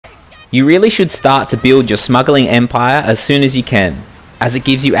You really should start to build your smuggling empire as soon as you can, as it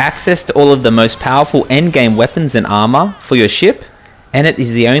gives you access to all of the most powerful endgame weapons and armour for your ship, and it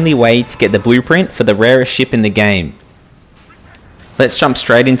is the only way to get the blueprint for the rarest ship in the game. Let's jump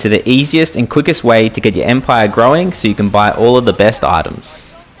straight into the easiest and quickest way to get your empire growing so you can buy all of the best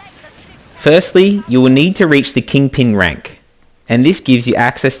items. Firstly, you will need to reach the Kingpin rank, and this gives you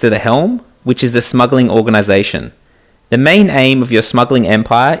access to the Helm, which is the smuggling organisation. The main aim of your smuggling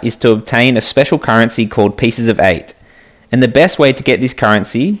empire is to obtain a special currency called Pieces of 8, and the best way to get this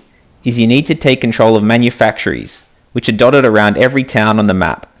currency is you need to take control of manufactories, which are dotted around every town on the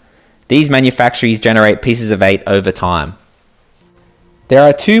map. These manufactories generate Pieces of 8 over time. There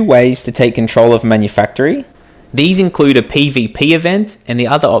are two ways to take control of manufactory. These include a PvP event, and the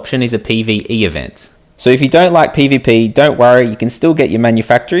other option is a PvE event. So if you don't like PvP, don't worry, you can still get your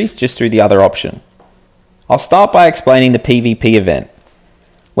manufactories just through the other option. I'll start by explaining the PvP event.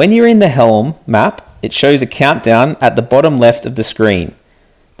 When you're in the Helm map, it shows a countdown at the bottom left of the screen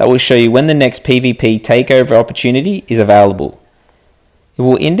that will show you when the next PvP takeover opportunity is available. It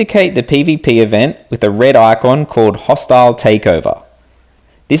will indicate the PvP event with a red icon called Hostile Takeover.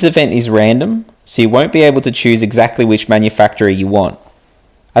 This event is random, so you won't be able to choose exactly which manufacturer you want.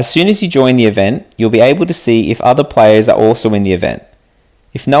 As soon as you join the event, you'll be able to see if other players are also in the event.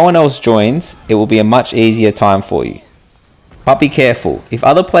 If no one else joins, it will be a much easier time for you. But be careful if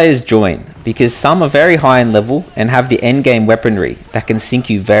other players join, because some are very high in level and have the endgame weaponry that can sink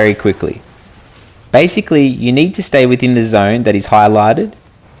you very quickly. Basically, you need to stay within the zone that is highlighted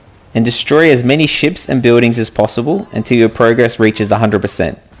and destroy as many ships and buildings as possible until your progress reaches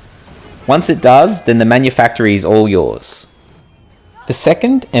 100%. Once it does, then the manufactory is all yours. The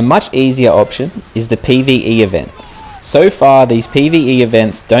second and much easier option is the PvE event. So far, these PvE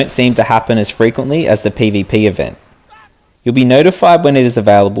events don't seem to happen as frequently as the PvP event. You'll be notified when it is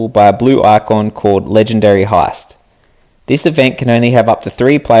available by a blue icon called Legendary Heist. This event can only have up to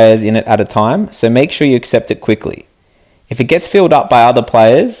 3 players in it at a time, so make sure you accept it quickly. If it gets filled up by other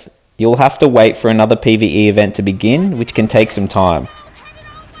players, you'll have to wait for another PvE event to begin, which can take some time.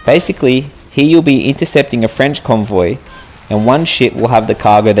 Basically, here you'll be intercepting a French convoy, and one ship will have the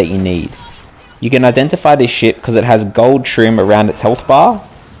cargo that you need. You can identify this ship because it has gold trim around its health bar,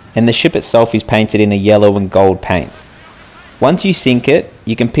 and the ship itself is painted in a yellow and gold paint. Once you sink it,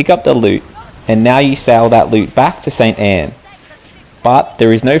 you can pick up the loot, and now you sail that loot back to St. Anne. But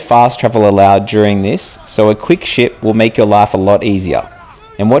there is no fast travel allowed during this, so a quick ship will make your life a lot easier.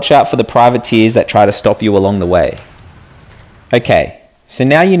 And watch out for the privateers that try to stop you along the way. Okay, so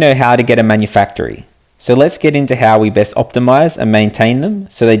now you know how to get a manufactory. So let's get into how we best optimize and maintain them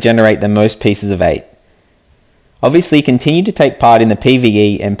so they generate the most Pieces of 8. Obviously, continue to take part in the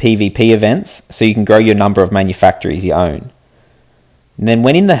PvE and PvP events so you can grow your number of manufactories you own. And then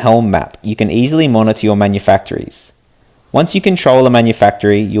when in the Helm map, you can easily monitor your manufactories. Once you control a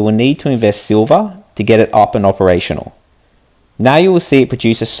manufactory, you will need to invest silver to get it up and operational. Now you will see it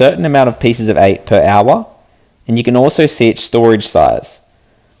produce a certain amount of Pieces of 8 per hour, and you can also see its storage size.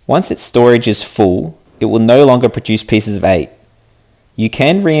 Once its storage is full, it will no longer produce Pieces of 8. You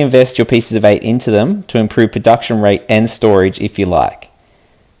can reinvest your Pieces of 8 into them to improve production rate and storage if you like.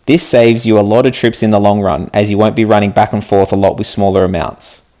 This saves you a lot of trips in the long run, as you won't be running back and forth a lot with smaller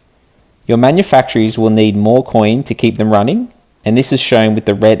amounts. Your manufactories will need more coin to keep them running, and this is shown with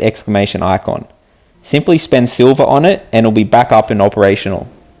the red exclamation icon. Simply spend silver on it and it'll be back up and operational.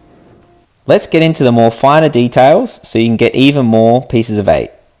 Let's get into the more finer details so you can get even more Pieces of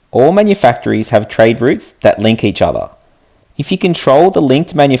 8. All manufactories have trade routes that link each other. If you control the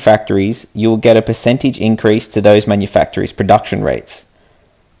linked manufactories, you will get a percentage increase to those manufactories' production rates.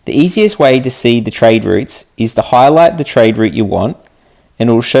 The easiest way to see the trade routes is to highlight the trade route you want, and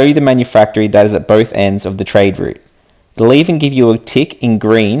it will show you the manufactory that is at both ends of the trade route. It'll even give you a tick in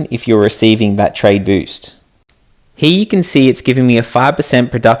green if you're receiving that trade boost. Here you can see it's giving me a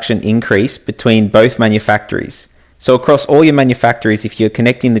 5% production increase between both manufactories. So across all your manufactories, if you're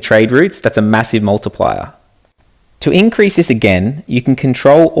connecting the trade routes, that's a massive multiplier. To increase this again, you can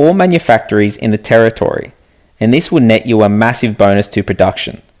control all manufactories in a territory, and this will net you a massive bonus to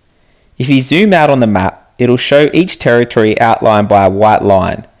production. If you zoom out on the map, it'll show each territory outlined by a white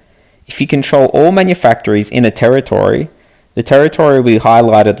line. If you control all manufactories in a territory, the territory will be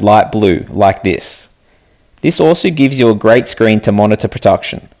highlighted light blue, like this. This also gives you a great screen to monitor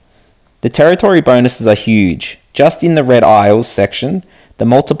production. The territory bonuses are huge. Just in the Red Isles section, the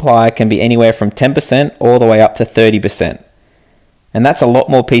multiplier can be anywhere from 10% all the way up to 30%. And that's a lot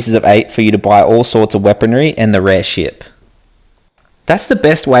more Pieces of 8 for you to buy all sorts of weaponry and the rare ship. That's the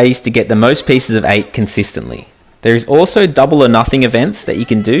best ways to get the most Pieces of 8 consistently. There is also double or nothing events that you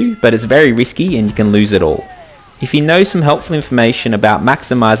can do, but it's very risky and you can lose it all. If you know some helpful information about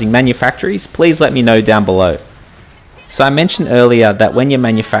maximizing manufactories, please let me know down below. So I mentioned earlier that when your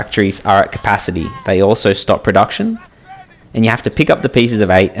manufactories are at capacity, they also stop production, and you have to pick up the pieces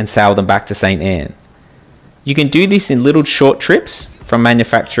of 8 and sail them back to St. Anne. You can do this in little short trips from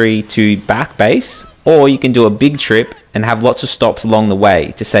manufactory to back base, or you can do a big trip and have lots of stops along the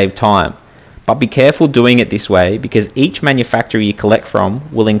way to save time. But be careful doing it this way, because each manufactory you collect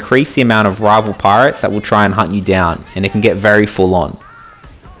from will increase the amount of rival pirates that will try and hunt you down, and it can get very full on.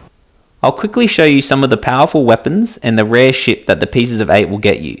 I'll quickly show you some of the powerful weapons and the rare ship that the pieces of 8 will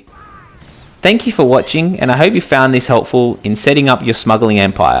get you. Thank you for watching, and I hope you found this helpful in setting up your smuggling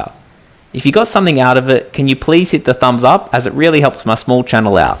empire. If you got something out of it, can you please hit the thumbs up, as it really helps my small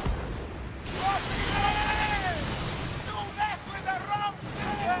channel out.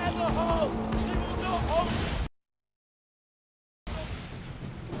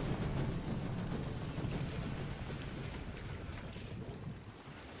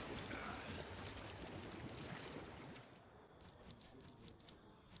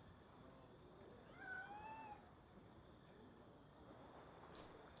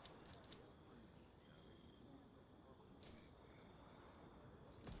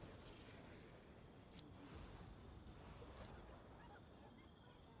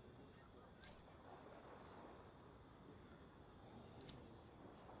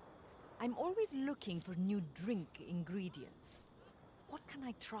 I'm always looking for new drink ingredients. What can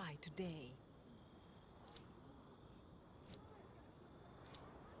I try today?